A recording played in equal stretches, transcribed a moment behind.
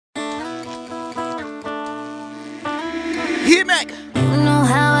Hitmaka. You know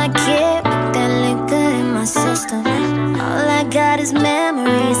how I get that liquor in my system. All I got is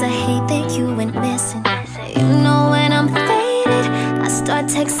memories. I hate that you went missing. You know when I'm faded, I start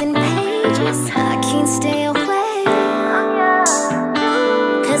texting pages. I can't stay away,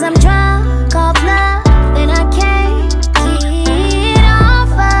 'cause I'm drunk off love and I can't get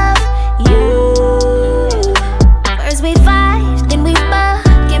off of you. First we fight, then we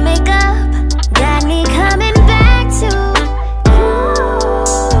fuck and make up. Got me coming back to you.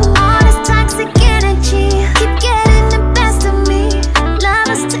 All this toxic energy keep getting the best of me.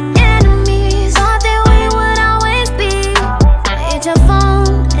 Lovers to enemies, thought that we would always be. Hit your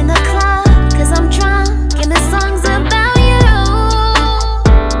phone in the club, 'cause I'm drunk and the song's about you.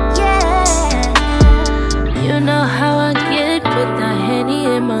 Yeah. You know how I get with the Henny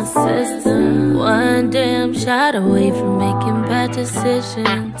in my system. One damn shot away from making bad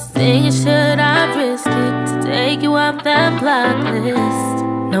decisions. Thinking should I risk it to take you off that block list,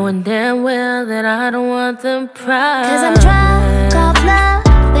 knowing damn well that I don't want them proud. 'Cause I'm drunk off love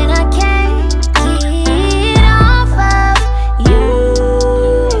and I can't get off of you.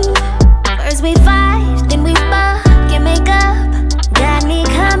 First we fight, then we fuck and make up. Got me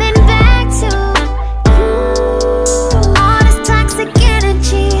coming back to you. All this toxic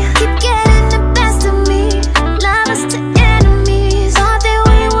energy keep getting the best of me. Lovers to enemies, thought that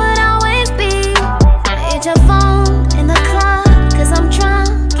we would always be. Hit your phone in the club, 'cause I'm drunk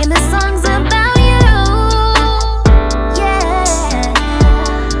and the song's about you. Yeah.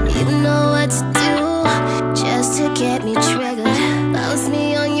 You know what to do just to get me triggered. Post me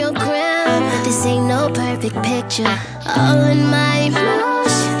on your gram, but this ain't no perfect picture. All in my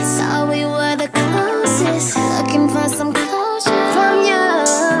emotions, thought we were the closest. Looking for some closure from you.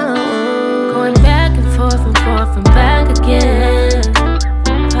 Going back and forth and back again.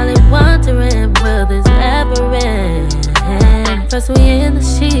 Probably wondering, will this ever end? First we in the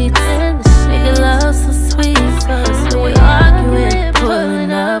sheets, making love so sweet. So we arguing,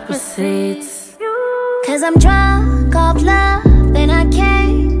 pulling up receipts. 'Cause I'm drunk off love